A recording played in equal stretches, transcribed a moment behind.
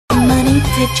You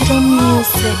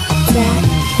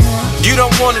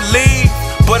don't wanna leave,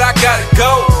 but I gotta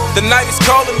go. The night is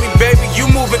calling me, baby,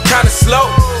 you moving kinda slow.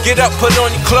 Get up, put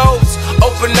on your clothes,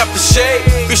 open up the shade.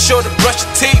 Be sure to brush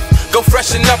your teeth, go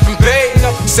freshen up and bathe.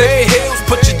 Save your heels,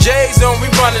 put your J's on, we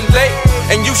running late.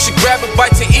 And you should grab a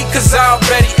bite to eat, cause I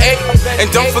already ate. And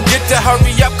don't forget to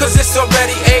hurry up, cause it's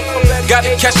already 8.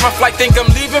 Gotta catch my flight, think I'm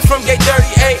leaving from gate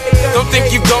 38. Don't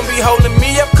think you gon' be holding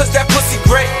me up, cause that pussy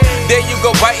great. There you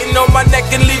go, biting on my neck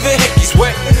and leaving hickeys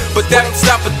wet. But that don't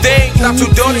stop a thing. Now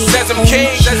 2 daughters says I'm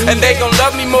king, and they gon'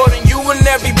 love me more than you and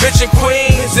every bitch in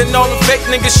Queens. And all the fake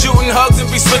niggas shooting hugs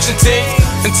and be switching teams.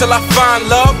 Until I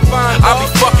find love, I'll be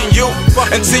fucking you.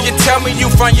 Until you tell me you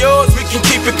find yours, we can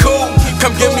keep it cool.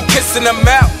 Come give me kiss and I'm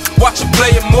out, watch you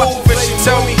play a move. And she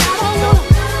tell me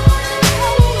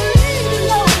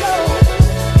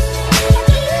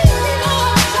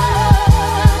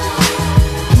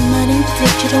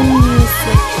digital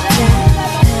music.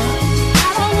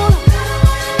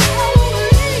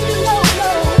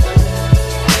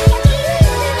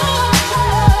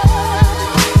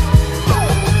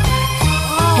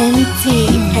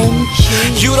 BenJi.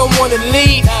 You don't wanna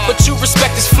leave, but you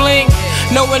respect this fling.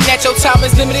 Knowing that your time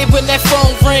is limited when that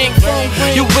phone ring.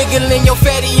 You wiggling your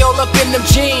fatty all up in them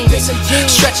jeans,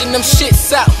 stretching them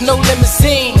shits out, no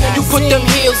limousine. You put them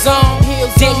heels on,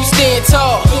 damn you stand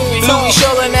tall. Louis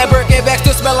Shaw and that Birkin bag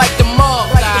still smell like the mall.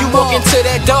 You walk into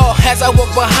that door as I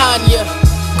walk behind you,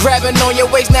 grabbing on your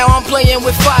waist, now I'm playing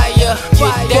with fire.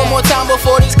 One more time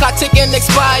before this clock tick and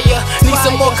expire. Need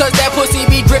some more cause that pussy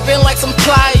be dripping like some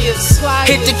pliers.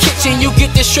 Hit the kitchen, you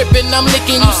get this stripping, I'm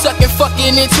licking, you sucking,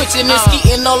 fucking and twitching and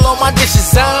skeeting all on my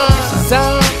dishes.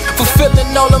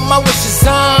 Fulfilling all of my wishes.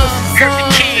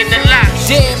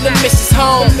 Damn, the missus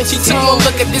home. She took one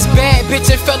look at this bad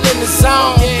bitch and fell in the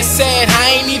zone. It's sad,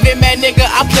 I ain't even mad, nigga,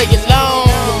 I play alone.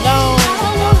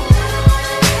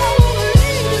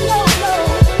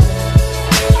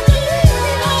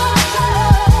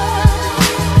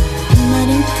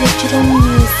 Digital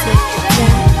music.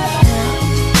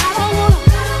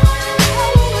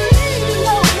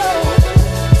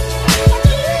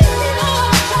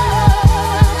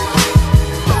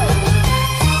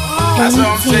 That's what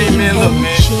I'm saying, man. Look,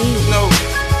 man. You know,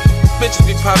 bitches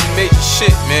be popping major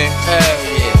shit, man. Hell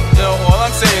yeah. You know, all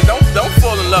I'm saying is don't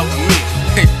fall in love with me.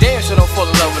 Damn sure don't fall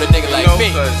in love with a nigga like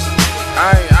me. Cause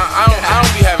I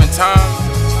don't be having time.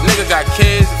 Nigga got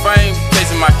kids. If I ain't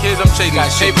chasing my kids, I'm chasing my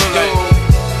paper.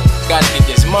 Gotta get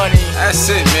this money. That's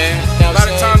it, man. A lot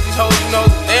of times these hoes, you know,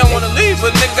 they don't wanna leave,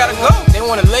 but nigga gotta go. They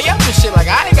wanna lay up and shit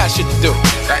like I ain't got shit to do.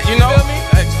 You know?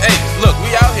 Hey, look,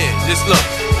 we out here. Just look.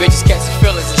 Bitches catching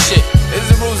feelings and shit. This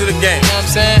is the rules of the game. You know what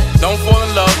I'm saying? Don't fall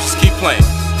in love, just keep playing.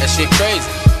 That shit crazy.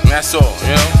 And that's all,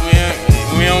 you know?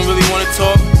 We don't really wanna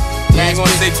talk. We ain't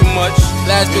gonna say too much.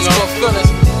 Last bitch got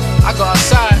feelings. I go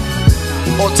outside,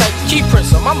 all type of key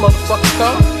prints on my motherfucking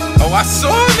car. Oh, I saw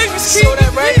niggas keep. Saw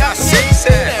that, right? I see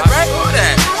that, right? I saw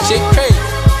that. Shit crazy.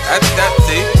 That's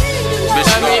it. Bitch,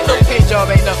 I mean, no paint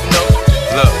job ain't nothing, though.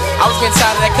 Look. I was getting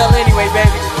tired of that color anyway,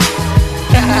 baby.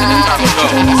 It's time to go.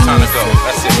 It's time to go.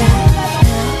 That's it.